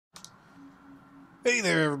Hey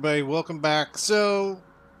there, everybody. Welcome back. So,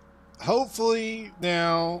 hopefully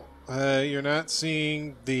now you're not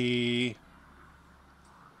seeing the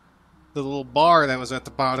little bar that was at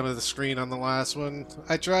the bottom of the screen on the last one.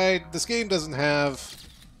 I tried. This game doesn't have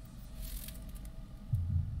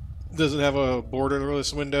a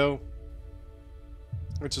borderless window,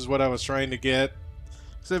 which is what I was trying to get.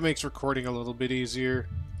 So it makes recording a little bit easier.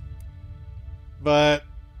 But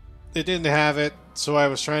it didn't have it, so I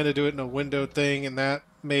was trying to do it in a window thing, and that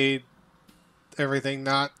made everything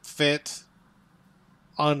not fit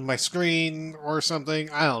on my screen or something.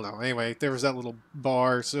 I don't know. Anyway, there was that little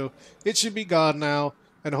bar, so it should be gone now.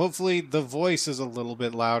 And hopefully the voice is a little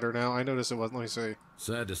bit louder now. I noticed it wasn't. Let me see.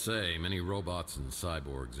 Sad to say, many robots and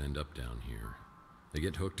cyborgs end up down here. They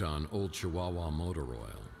get hooked on old Chihuahua motor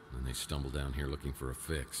oil, and they stumble down here looking for a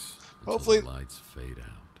fix until Hopefully, the lights fade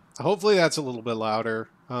out. hopefully that's a little bit louder.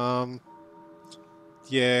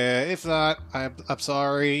 Yeah. If not, I'm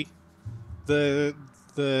sorry. The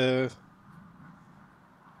the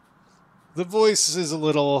the voice is a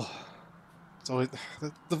little. It's always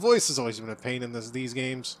the voice has always been a pain in these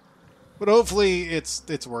games, but hopefully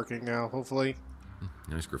it's working now. Hopefully,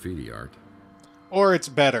 Nice graffiti art. or it's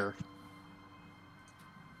better.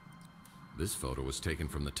 This photo was taken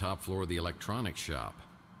from the top floor of the electronics shop.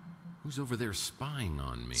 Who's over there spying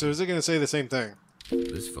on me? So is it going to say the same thing?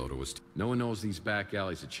 This photo was... No one knows these back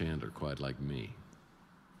alleys of Chandler quite like me.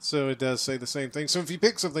 So it does say the same thing. So if you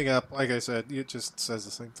pick something up, like I said, it just says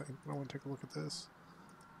the same thing. I want to take a look at this.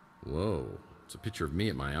 Whoa, it's a picture of me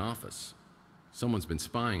at my office. Someone's been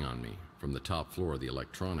spying on me from the top floor of the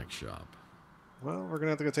electronics shop. Well, we're gonna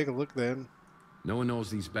have to go take a look then. No one knows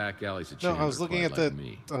these back alleys of No, Chandler I was looking quite at like the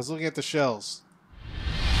me. I was looking at the shells.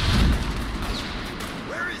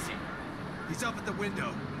 Where is he? He's up at the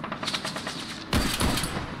window.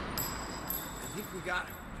 I think we got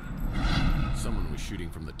him. Someone was shooting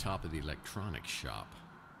from the top of the electronics shop.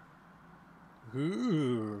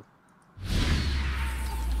 Ooh.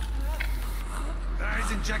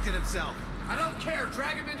 He's injected himself. I don't care.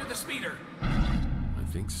 Drag him into the speeder. I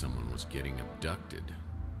think someone was getting abducted.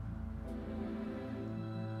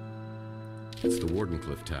 It's the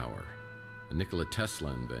Wardenclyffe Tower, a Nikola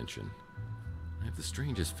Tesla invention. I have the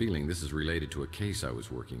strangest feeling this is related to a case I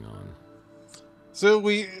was working on. So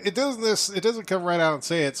it doesn't come right out and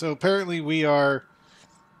say it. So apparently we are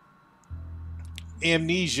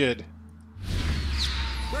amnesia'd.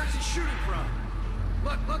 Where's he shooting from?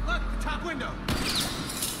 Look, the top window.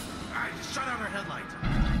 Alright, just shut out our headlight.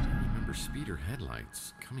 I remember speeder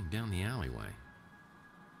headlights coming down the alleyway.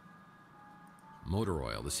 Motor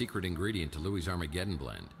oil, the secret ingredient to Louie's Armageddon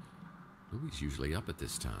blend. Louie's usually up at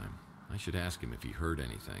this time. I should ask him if he heard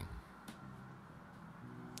anything.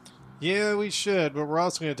 Yeah, we should, but we're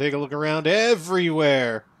also going to take a look around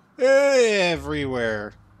everywhere.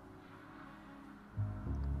 Everywhere.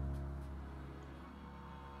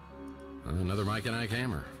 Another Mike and Ike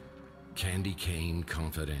hammer. Candy Cane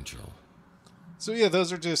Confidential. So yeah,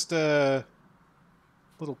 those are just little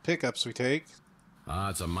pickups we take.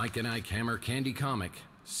 It's a Mike and Ike hammer candy comic.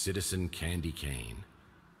 Citizen Candy Cane.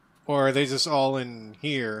 Or are they just all in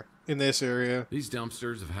here, in this area? These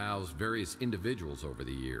dumpsters have housed various individuals over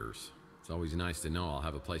the years. It's always nice to know I'll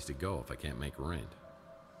have a place to go if I can't make rent.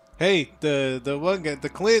 Hey, the one guy, the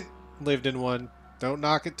Clint lived in one. Don't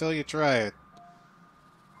knock it till you try it.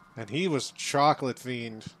 And he was chocolate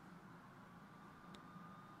fiend.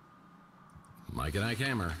 Mike and Ike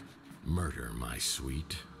hammer. Murder, my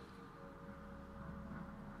sweet.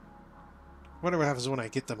 Wonder what happens when I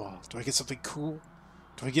get them all. Do I get something cool?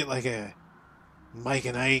 Do I get like a Mike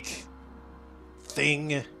and Ike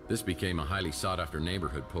thing? This became a highly sought-after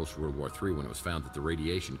neighborhood post-World War III when it was found that the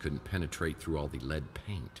radiation couldn't penetrate through all the lead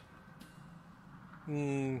paint.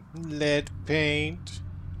 Lead paint.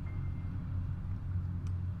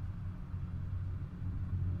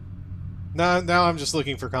 Now I'm just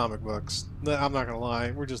looking for comic books. I'm not gonna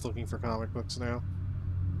lie. We're just looking for comic books now.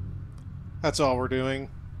 That's all we're doing.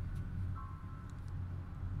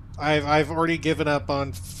 I've already given up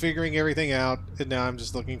on figuring everything out, and now I'm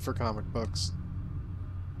just looking for comic books.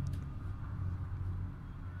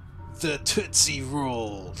 The Tootsie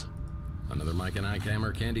Rolled. Another Mike and Ike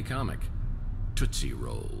hammer candy comic. Tootsie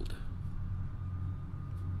Rolled.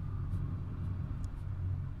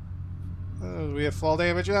 We have fall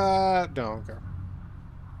damage. No, okay.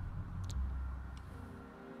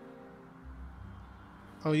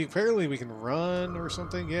 Oh, apparently we can run or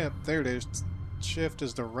something. Yeah, there it is. Shift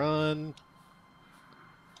is to run.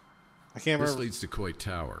 I can't This remember. leads to Coit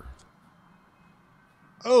Tower.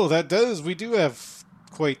 Oh, that does. We do have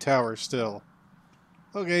Quake Tower still.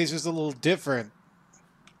 Okay, it's just a little different.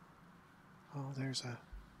 Oh, Oh, there's a...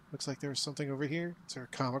 Looks like there was something over here. Is there a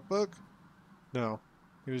comic book? No.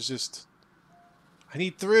 It was just... I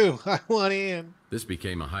need through. I want in. This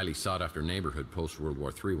became a highly sought-after neighborhood post-World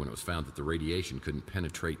War III when it was found that the radiation couldn't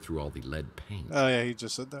penetrate through all the lead paint. Oh, yeah, he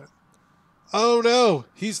just said that. Oh, no.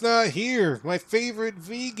 He's not here. My favorite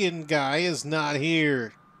vegan guy is not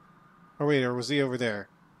here. Oh, wait, or was he over there?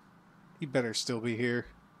 He better still be here.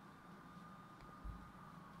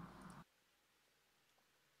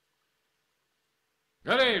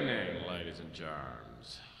 Good evening, ladies and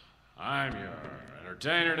charms. I'm your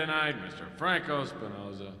entertainer tonight, Mr. Franco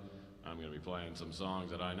Spinoza. I'm going to be playing some songs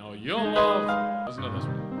that I know you'll love. Listen to this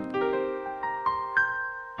one.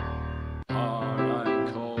 Hot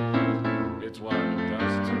and cold, it's what it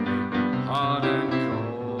does to me. Hot and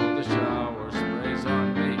cold, the shower sprays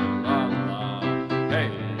on me. La la, hey,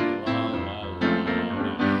 la la la,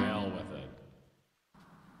 to hell with it.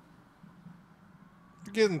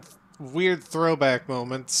 You're getting weird throwback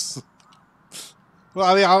moments. Well,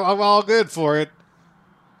 I mean, I'm all good for it.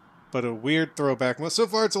 But a weird throwback. Well, so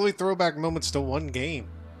far, it's only throwback moments to one game.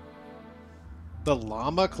 The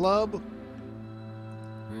Llama Club?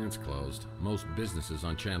 It's closed. Most businesses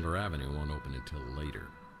on Chandler Avenue won't open until later.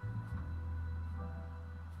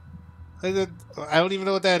 I don't even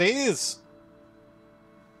know what that is.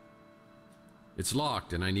 It's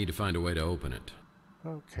locked, and I need to find a way to open it.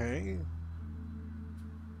 Okay.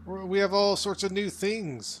 We have all sorts of new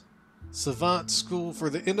things. Savant School for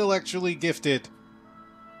the Intellectually Gifted.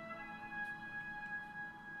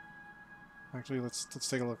 Actually, let's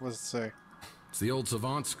take a look. What does it say? It's the old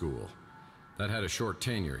Savant School. That had a short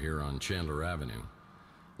tenure here on Chandler Avenue.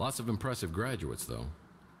 Lots of impressive graduates, though.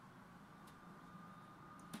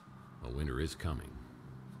 Well, winter is coming.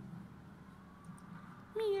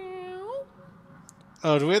 Meow.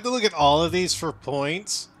 Oh, do we have to look at all of these for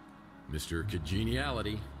points? Mr.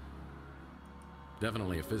 Congeniality.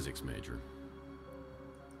 Definitely a physics major.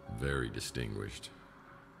 Very distinguished.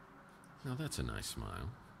 Now that's a nice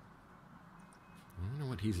smile. I wonder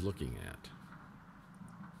what he's looking at.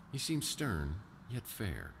 He seems stern, yet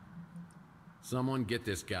fair. Someone get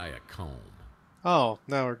this guy a comb. Oh,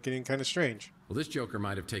 now we're getting kind of strange. Well, this joker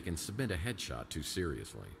might have taken submit a headshot too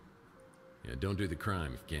seriously. Yeah, don't do the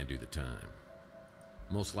crime if you can't do the time.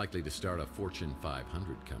 Most likely to start a Fortune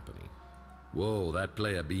 500 company. Whoa, that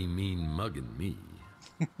player be mean mugging me.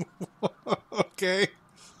 Okay.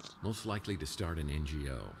 Most likely to start an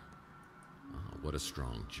NGO. Oh, what a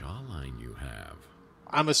strong jawline you have.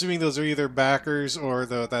 I'm assuming those are either backers or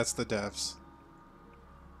that's the devs.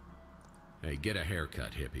 Hey, get a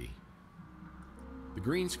haircut, hippie. The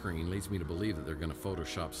green screen leads me to believe that they're going to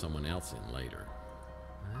Photoshop someone else in later.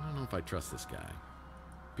 I don't know if I trust this guy.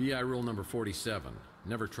 PI rule number 47.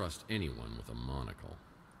 Never trust anyone with a monocle.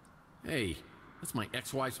 Hey, that's my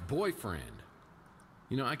ex-wife's boyfriend.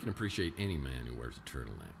 You know, I can appreciate any man who wears a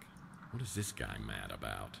turtleneck. What is this guy mad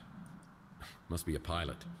about? Must be a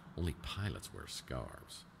pilot. Only pilots wear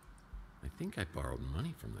scarves. I think I borrowed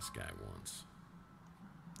money from this guy once.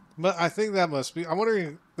 But I think that must be... I'm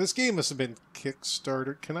wondering... This game must have been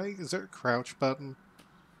Kickstarter. Can I... Is there a crouch button?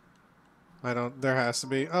 I don't... There has to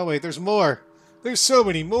be. Oh, wait. There's more. There's so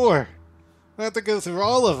many more. I have to go through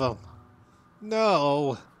all of them.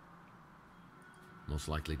 No. Most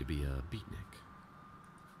likely to be a beatnik.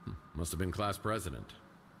 Must have been class president.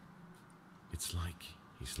 It's like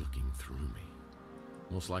he's looking through me.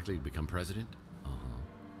 Most likely to become president?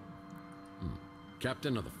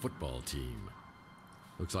 Captain of the football team.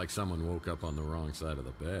 Looks like someone woke up on the wrong side of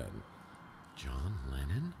the bed. John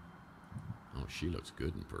Lennon? Oh, she looks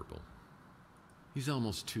good in purple. He's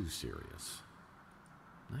almost too serious.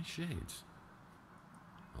 Nice shades.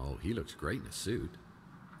 Oh, he looks great in a suit.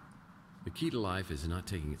 The key to life is not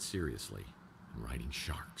taking it seriously and riding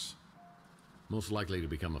sharks. Most likely to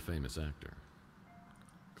become a famous actor.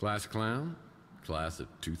 Class clown? Class of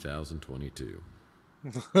 2022.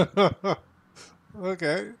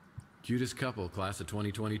 Okay. Cutest couple, class of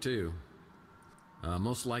 2022.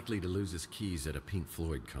 Most likely to lose his keys at a Pink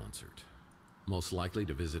Floyd concert. Most likely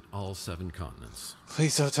to visit all 7 continents.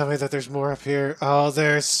 Please don't tell me that there's more up here. Oh,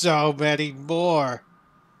 there's so many more.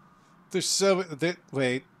 There's so...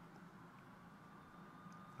 wait.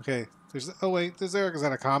 Okay. Oh, wait. Is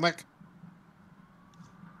that a comic?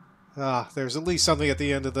 Ah, there's at least something at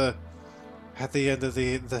the end of the...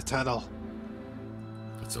 the tunnel.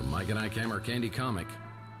 It's a Mike and Ike Hammer candy comic.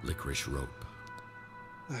 Licorice Rope.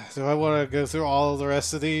 Do I want to go through all of the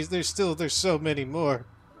rest of these? There's so many more.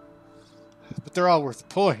 But they're all worth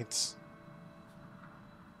points.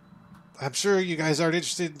 I'm sure you guys aren't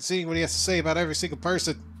interested in seeing what he has to say about every single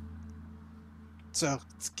person. So,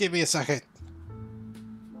 give me a second.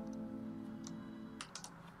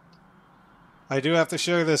 I do have to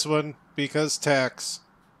share this one because tax.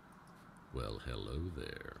 Well, hello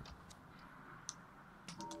there.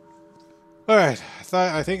 Alright,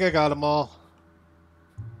 I think I got them all.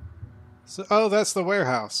 So, oh, that's the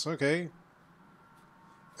warehouse. Okay.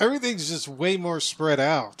 Everything's just way more spread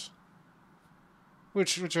out.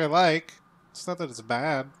 Which I like. It's not that it's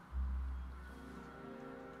bad.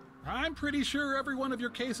 I'm pretty sure every one of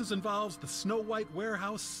your cases involves the Snow White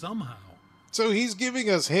warehouse somehow. So he's giving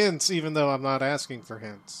us hints even though I'm not asking for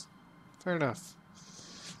hints. Fair enough.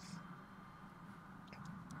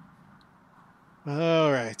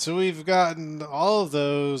 Alright, so we've gotten all of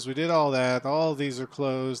those. We did all that. All of these are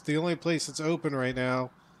closed. The only place that's open right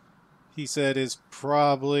now, he said, is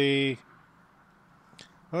probably...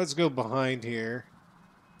 Let's go behind here.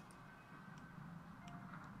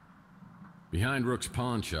 Behind Rook's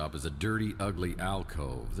pawn shop is a dirty, ugly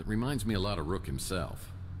alcove that reminds me a lot of Rook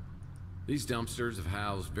himself. These dumpsters have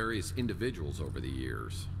housed various individuals over the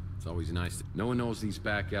years. It's always nice to... No one knows these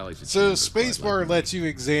back alleys. So spacebar lets you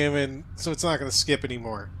examine, so it's not going to skip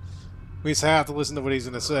anymore. We just have to listen to what he's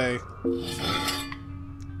going to say.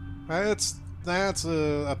 That's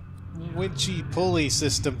a winchy pulley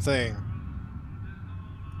system thing.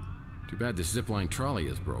 Too bad this zipline trolley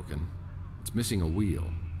is broken. It's missing a wheel.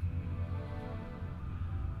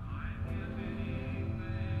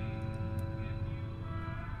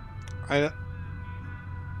 A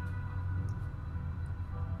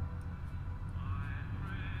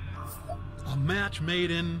match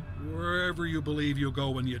made in wherever you believe you'll go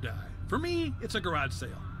when you die. For me, it's a garage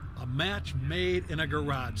sale. A match made in a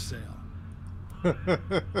garage sale.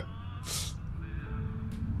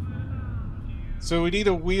 So we need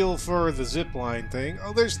a wheel for the zipline thing.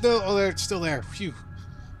 Oh, there's no... Oh, it's still there. Phew.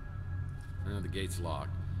 The gate's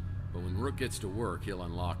locked. But when Rook gets to work, he'll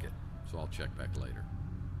unlock it. So I'll check back later.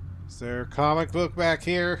 Is there a comic book back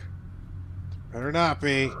here? Better not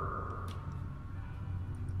be.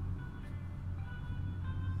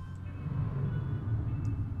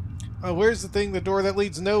 Oh, where's the thing? The door that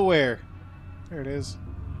leads nowhere. There it is.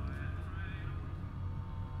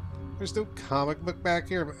 There's no comic book back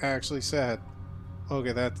here. I'm actually sad.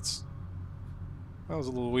 Okay, that was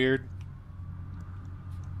a little weird.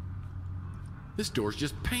 This door's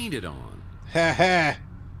just painted on. Ha ha.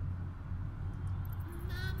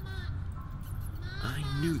 I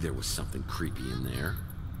knew there was something creepy in there.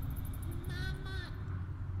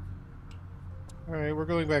 Alright, we're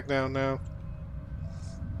going back down now.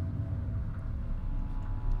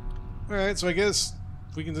 Alright, so I guess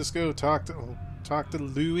we can just go talk to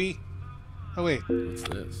Louie. Oh wait. What's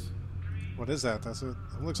this? What is that?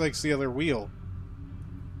 It looks like it's the other wheel.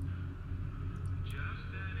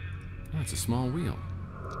 Oh, it's a small wheel.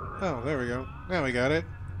 Oh, there we go. Now we got it.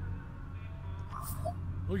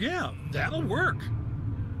 Well, yeah, that'll work.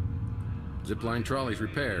 Zipline trolley's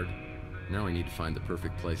repaired. Now we need to find the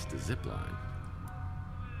perfect place to zipline.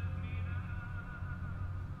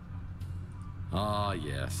 Ah,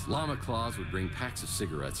 yes. Llama Claus would bring packs of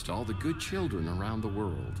cigarettes to all the good children around the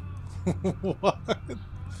world. What?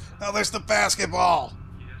 Oh, there's the basketball!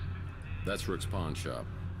 That's Rook's pawn shop.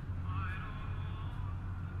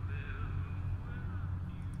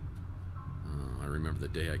 Oh, I remember the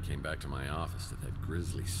day I came back to my office to that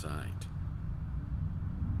grisly sight.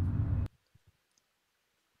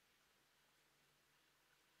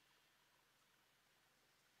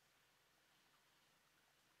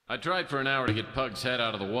 I tried for an hour to get Pug's head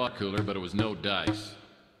out of the water cooler, but it was no dice.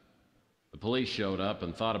 The police showed up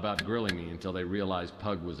and thought about grilling me until they realized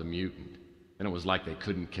Pug was a mutant. And it was like they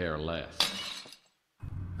couldn't care less.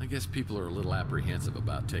 I guess people are a little apprehensive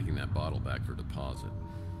about taking that bottle back for deposit.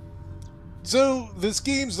 So, this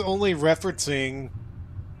game's only referencing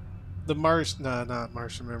the not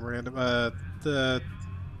Martian Memorandum, the...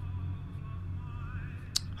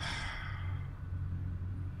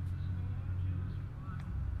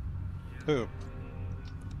 Who?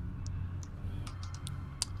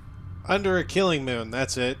 Under a Killing Moon,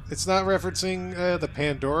 that's it. It's not referencing the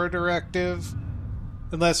Pandora Directive,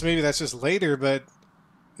 unless maybe that's just later, but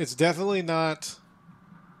it's definitely not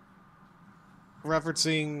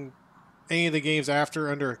referencing any of the games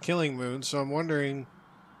after Under a Killing Moon, so I'm wondering...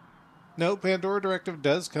 No, Pandora Directive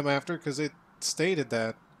does come after, because it stated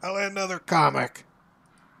that. Oh, another comic!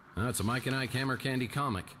 It's a Mike and Ike Hammer Candy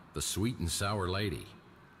comic, The Sweet and Sour Lady.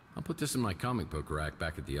 I'll put this in my comic book rack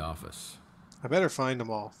back at the office. I better find them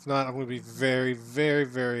all. If not, I'm going to be very, very,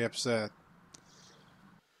 very upset.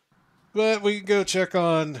 But we can go check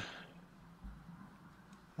on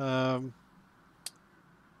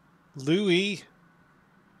Louie.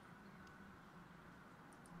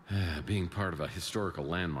 Being part of a historical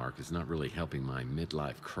landmark is not really helping my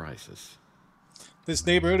midlife crisis. This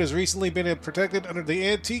neighborhood has recently been protected under the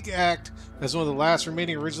Antique Act. As one of the last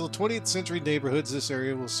remaining original 20th century neighborhoods, this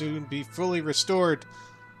area will soon be fully restored.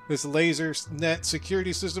 This laser net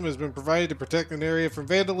security system has been provided to protect an area from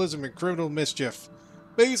vandalism and criminal mischief.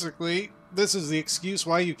 Basically, this is the excuse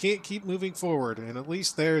why you can't keep moving forward, and at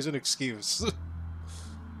least there's an excuse.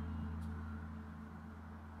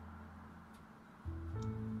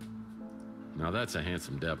 Now that's a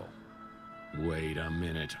handsome devil. Wait a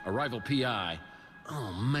minute. A rival PI?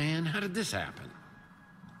 Oh man, how did this happen?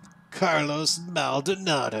 Carlos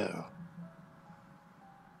Maldonado.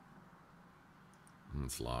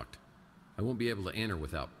 It's locked. I won't be able to enter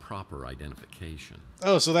without proper identification.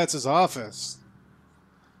 Oh, so that's his office.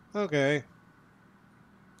 Okay.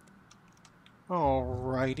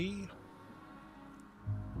 Alrighty.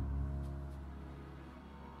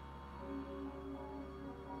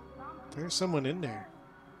 There's someone in there.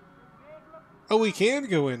 Oh, we can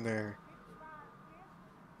go in there.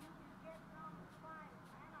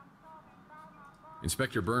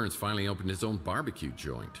 Inspector Burns finally opened his own barbecue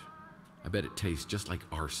joint. I bet it tastes just like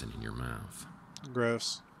arson in your mouth.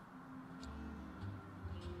 Gross.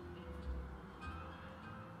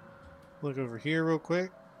 Look over here real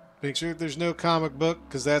quick. Make sure there's no comic book,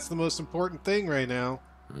 because that's the most important thing right now.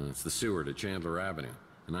 It's the sewer to Chandler Avenue,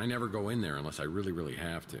 and I never go in there unless I really, really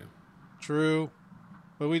have to. True.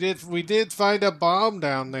 But we did find a bomb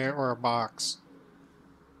down there, or a box.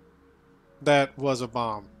 That was a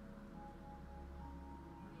bomb.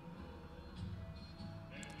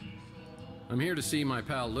 I'm here to see my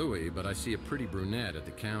pal Louie, but I see a pretty brunette at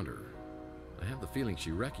the counter. I have the feeling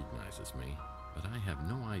she recognizes me, but I have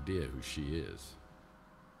no idea who she is.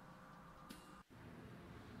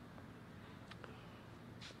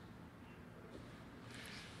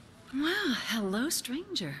 Wow, hello,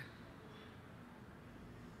 stranger.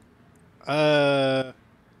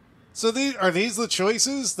 So are these the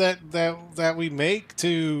choices that we make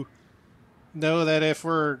to know that if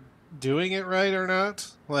we're doing it right or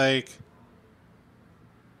not? Like,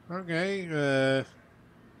 okay,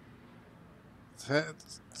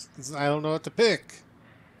 I don't know what to pick.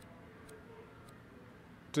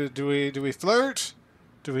 Do we flirt?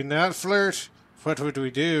 Do we not flirt? What would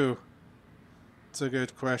we do? It's a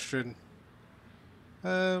good question.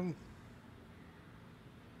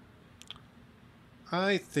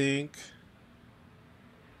 I think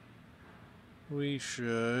we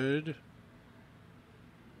should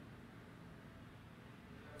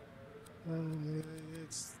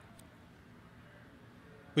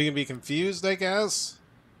we can be confused, I guess.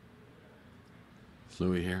 Is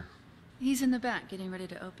Louie here? He's in the back getting ready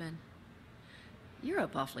to open. You're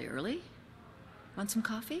up awfully early. Want some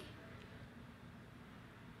coffee?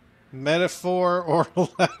 Metaphor or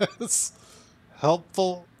less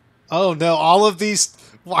helpful. Oh no, all of these,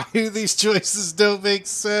 why do these choices don't make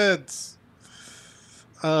sense?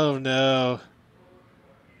 Oh no.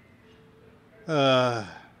 Alright,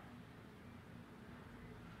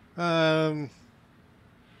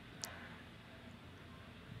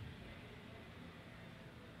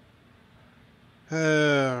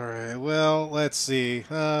 well, let's see.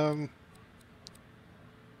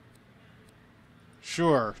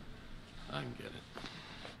 Sure. I can get it.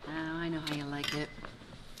 Oh, I know how you like it.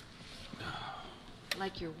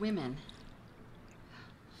 Like your women.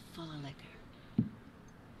 Full of liquor.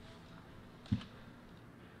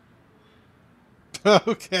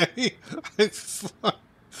 Okay.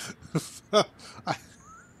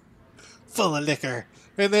 Full of liquor.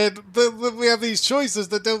 And then we have these choices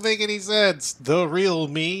that don't make any sense. The real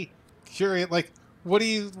me. Curious, like, what do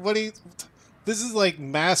you... This is like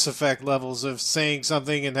Mass Effect levels of saying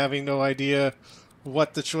something and having no idea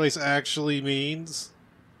what the choice actually means.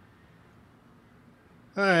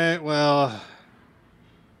 Alright, well...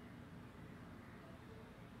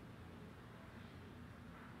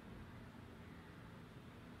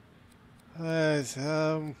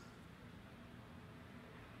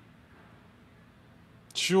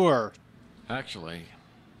 Sure. Actually,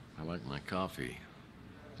 I like my coffee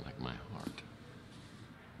like my heart.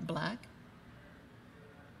 Black?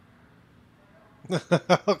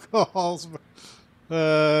 Alcohol's...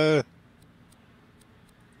 Oh,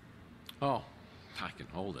 I can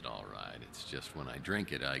hold it all right. It's just when I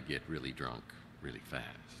drink it, I get really drunk really fast.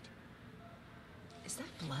 Is that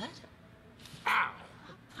blood? Ow!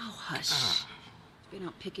 Oh, hush. Been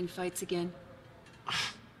out picking fights again?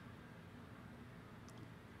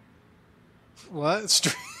 What?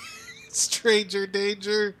 Stranger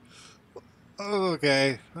danger? Oh,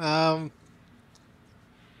 okay. I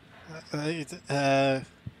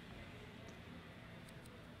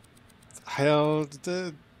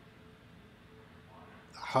don't...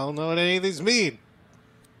 I don't know what any of these mean.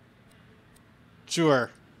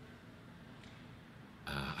 Sure.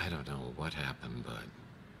 I don't know what happened, but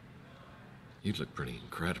you look pretty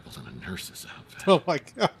incredible in a nurse's outfit. Oh my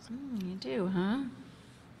god. You do, huh?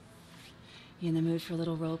 You in the mood for a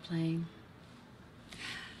little role-playing?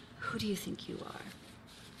 Who do you think you are?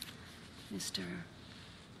 Mr.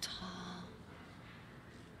 Tall,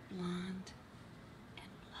 blonde,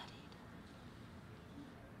 and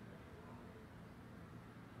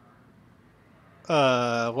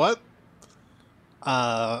bloodied. What?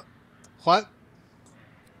 What?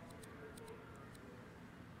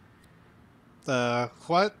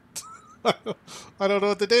 What? I don't know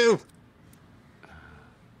what to do.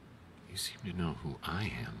 You seem to know who I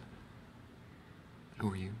am.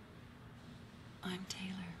 Who are you? I'm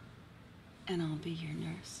Taylor, and I'll be your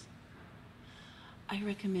nurse. I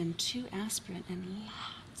recommend 2 aspirin and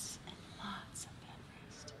lots of bed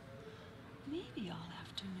rest. Maybe all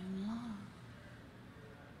afternoon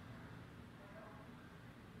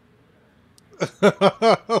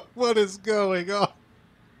long. What is going on?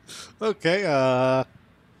 Okay,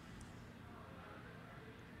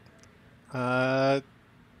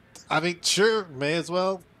 I mean, sure, may as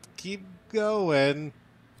well keep going.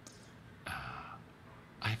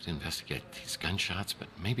 I have to investigate these gunshots, but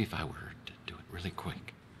maybe if I were to do it really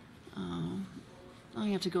quick. Oh, I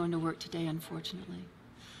have to go into work today, unfortunately.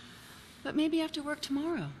 But maybe after work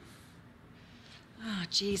tomorrow. Ah,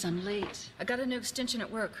 geez, I'm late. I got a new extension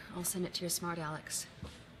at work. I'll send it to your smart Alex.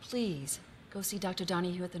 Please, go see Dr.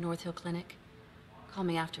 Donahue at the North Hill Clinic. Call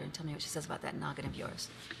me after and tell me what she says about that noggin of yours.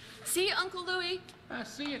 See you, Uncle Louie.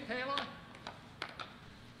 See you, Taylor.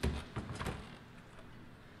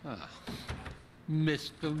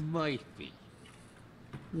 Mr. Murphy,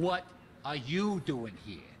 what are you doing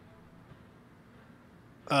here?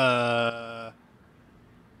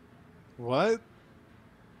 What?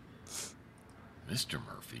 Mr.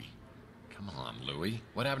 Murphy? Come on, Louie.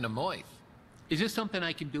 What happened to Moith? Is there something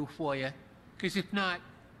I can do for you? Because if not,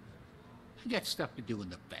 I got stuff to do in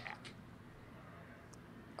the back.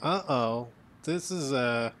 Uh-oh. This is,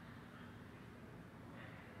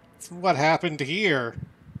 what happened here?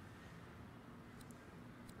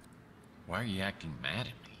 Why are you acting mad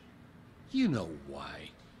at me? You know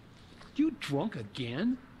why. You drunk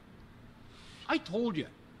again? I told you.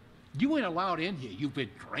 You ain't allowed in here. You've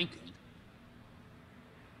been drinking.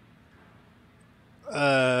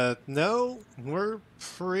 No. We're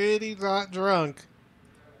pretty not drunk.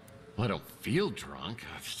 Well, I don't feel drunk.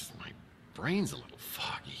 It's just my brain's a little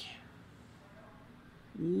foggy.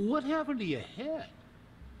 What happened to your head?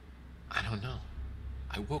 I don't know.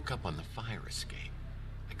 I woke up on the fire escape.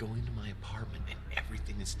 I go into my apartment and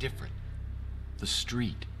everything is different. The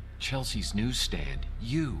street, Chelsea's newsstand,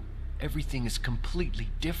 you. Everything is completely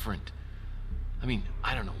different. I mean,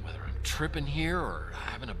 I don't know whether I'm tripping here or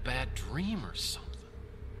having a bad dream or something.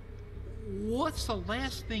 What's the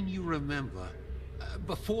last thing you remember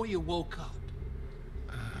before you woke up?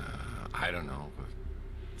 I don't know, but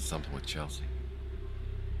something with Chelsea.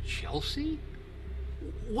 Chelsea?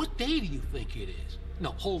 What day do you think it is?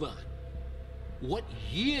 No, hold on. What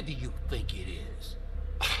year do you think it is?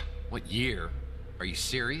 What year? Are you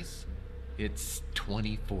serious? It's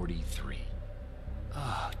 2043.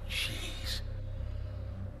 Oh, jeez.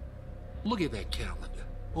 Look at that calendar.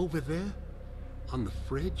 Over there? On the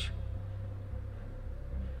fridge?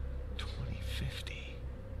 2050.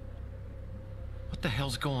 What the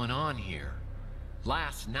hell's going on here?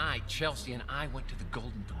 Last night, Chelsea and I went to the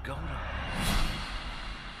Golden Pagoda.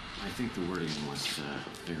 I think the wording was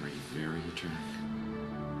very, very attractive.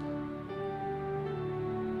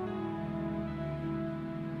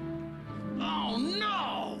 Oh,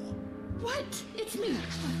 no! What? It's me.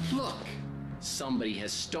 Look, somebody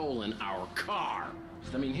has stolen our car.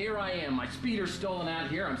 I mean, here I am, my speeder's stolen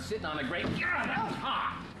out here, I'm sitting on a great... God, that's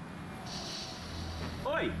hot!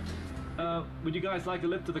 Oi! Would you guys like a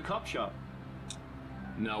lift to the cop shop?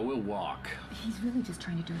 No, we'll walk. He's really just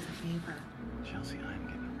trying to do us a favor. Chelsea, I'm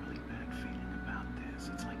getting a really bad feeling about this.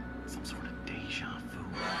 It's like some sort of deja vu.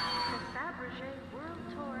 The Fabergé World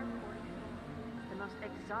Tour 44, the most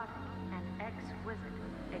exotic and exquisite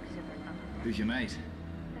exhibit of the day. Who's your mate?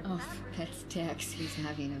 Oh, that's Tex. He's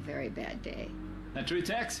having a very bad day. That true,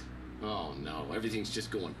 Tex? Oh no, everything's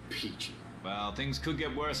just going peachy. Well, things could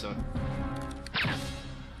get worse, huh?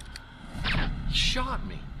 He shot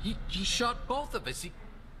me. He shot both of us. He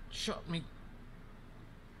shot me.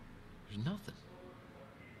 There's nothing.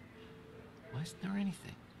 Why isn't there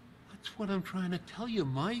anything? That's what I'm trying to tell you,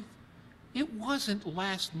 Mike. It wasn't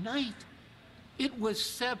last night. It was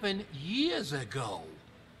 7 years ago.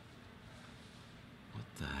 What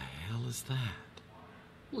the hell is that?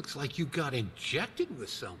 Looks like you got injected with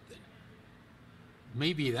something.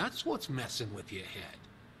 Maybe that's what's messing with your head.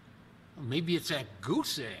 Or maybe it's that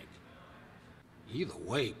goose egg. Either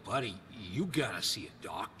way, buddy, you gotta see a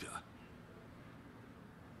doctor.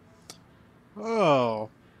 Oh.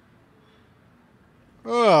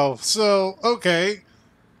 Oh, so, okay.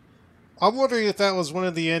 I'm wondering if that was one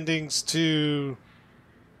of the endings to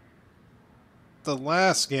the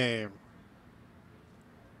last game.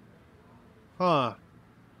 Huh.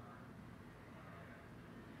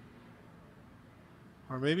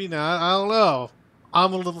 Or maybe not. I don't know.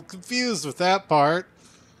 I'm a little confused with that part.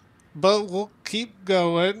 But we'll keep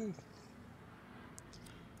going.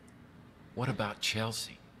 What about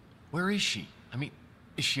Chelsea? Where is she? I mean,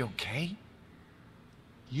 is she okay?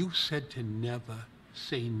 You said to never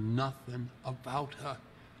say nothing about her.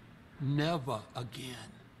 Never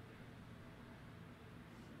again.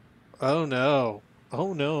 Oh no.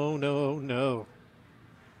 Oh no, oh no, oh no.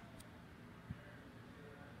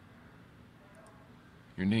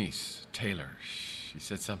 Your niece, Taylor, she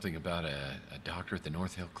said something about a doctor at the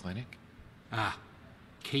North Hill Clinic? Ah,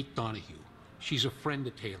 Kate Donahue. She's a friend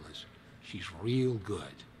of Taylor's. She's real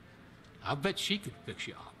good. I bet she could fix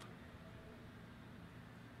you up.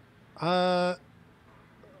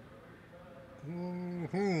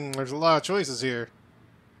 There's a lot of choices here.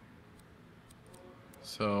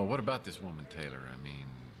 So, what about this woman, Taylor? I mean,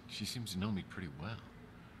 she seems to know me pretty well.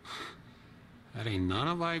 That ain't none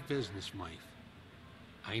of our business, Mike.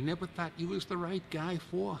 I never thought you was the right guy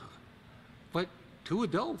for her. But two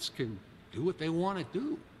adults can do what they want to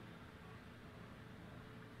do.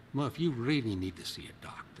 Well, if you really need to see a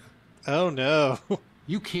doctor... Oh, no.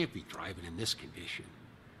 You can't be driving in this condition.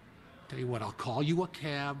 Tell you what, I'll call you a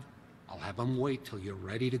cab. I'll have them wait till you're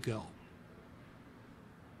ready to go.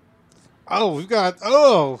 Oh, we've got...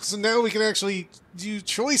 Oh, so now we can actually do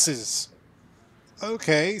choices.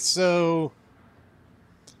 Okay, so...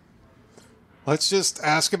 Let's just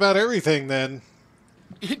ask about everything, then.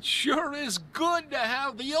 It sure is good to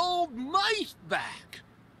have the old mice back.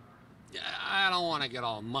 I don't want to get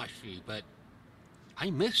all mushy, but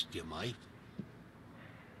I missed you, Mike.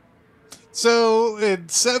 So, in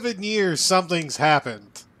 7 years, something's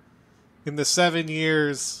happened. In the 7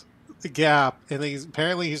 years gap, and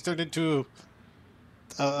apparently he's turned into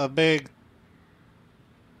a big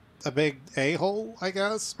a-hole, I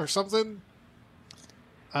guess, or something.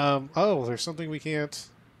 Oh, there's something we can't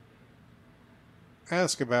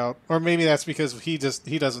ask about, or maybe that's because he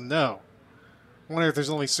doesn't know. I wonder if there's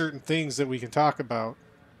only certain things that we can talk about.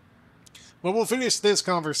 Well, we'll finish this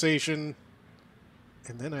conversation,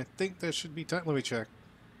 and then I think that should be time. Let me check.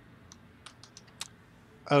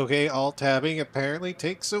 Okay, alt-tabbing apparently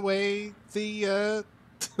takes away the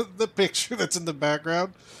the picture that's in the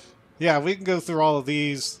background. Yeah, we can go through all of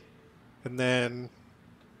these, and then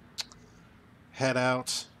head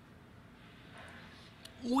out.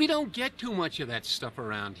 We don't get too much of that stuff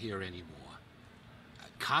around here anymore.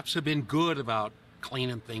 Cops have been good about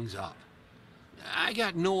cleaning things up. I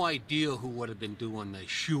got no idea who would have been doing the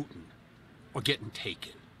shooting or getting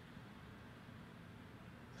taken.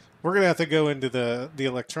 We're going to have to go into the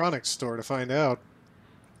electronics store to find out.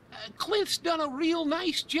 Clint's done a real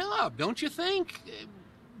nice job, don't you think?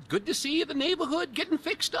 Good to see the neighborhood getting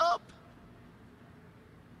fixed up.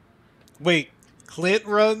 Wait, Clint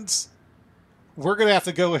runs? We're going to have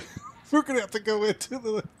to go we're going to have to go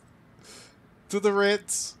into the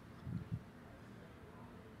Ritz.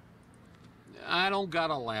 I don't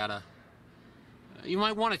got a ladder. You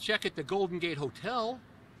might want to check at the Golden Gate Hotel.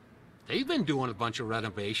 They've been doing a bunch of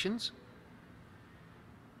renovations.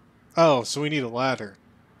 Oh, so we need a ladder.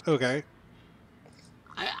 Okay.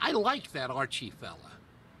 I like that Archie fella.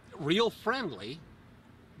 Real friendly.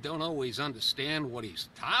 Don't always understand what he's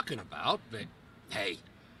talking about, but hey,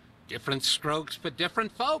 different strokes for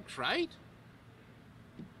different folks, right?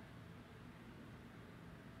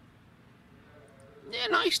 Yeah,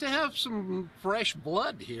 nice to have some fresh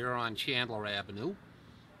blood here on Chandler Avenue.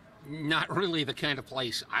 Not really the kind of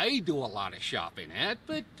place I do a lot of shopping at,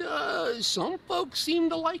 but some folks seem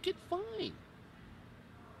to like it fine.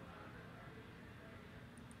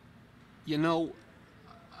 You know,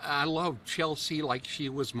 I love Chelsea like she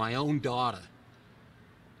was my own daughter.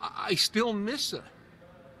 I still miss her,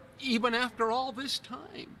 even after all this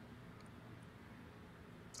time.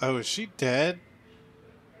 Oh, is she dead?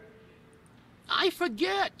 I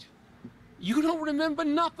forget. You don't remember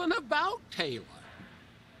nothing about Taylor.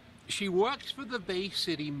 She works for the Bay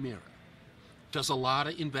City Mirror, does a lot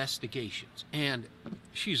of investigations, and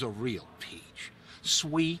she's a real peach.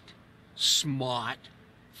 Sweet, smart,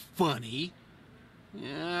 funny.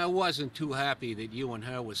 Yeah, I wasn't too happy that you and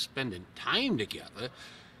her was spending time together,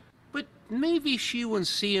 but maybe she was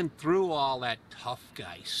seeing through all that tough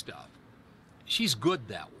guy stuff. She's good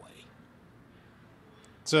that way.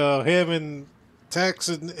 So him and Tex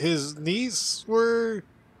and his niece were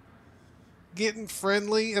getting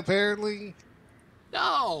friendly, apparently.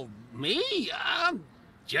 Oh, me? I'm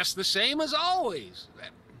just the same as always.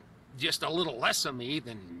 Just a little less of me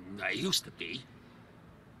than I used to be.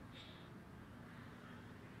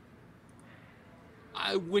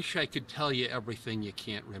 I wish I could tell you everything you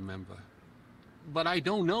can't remember, but I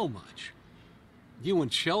don't know much. You and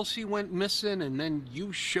Chelsea went missing, and then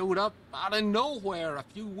you showed up out of nowhere a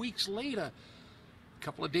few weeks later. A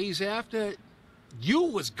couple of days after, you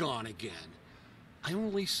was gone again. I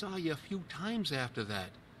only saw you a few times after that.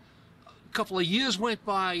 A couple of years went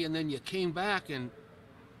by, and then you came back, and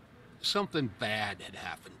something bad had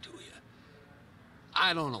happened to you.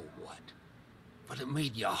 I don't know what, but it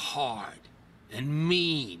made you hard and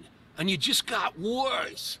mean, and you just got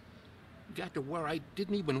worse. Got to where I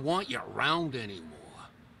didn't even want you around anymore.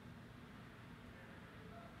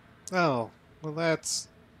 Oh, well, that's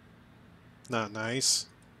not nice.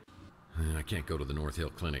 I can't go to the North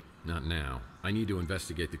Hill Clinic. Not now. I need to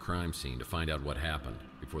investigate the crime scene to find out what happened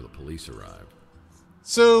before the police arrive.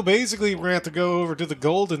 So basically, we're going to have to go over to the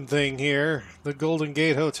Golden thing here, the Golden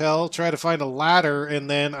Gate Hotel, try to find a ladder, and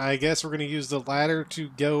then I guess we're going to use the ladder to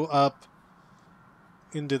go up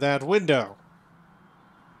into that window.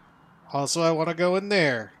 Also, I want to go in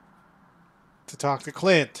there to talk to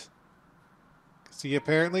Clint, because he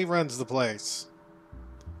apparently runs the place.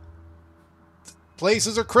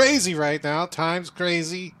 Places are crazy right now. Time's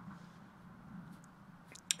crazy.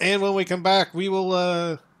 And when we come back, we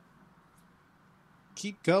will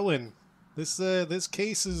keep going. This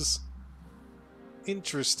case is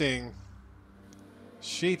interesting.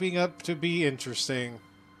 Shaping up to be interesting.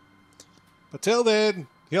 But till then,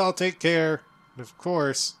 y'all take care. And of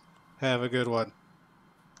course, have a good one.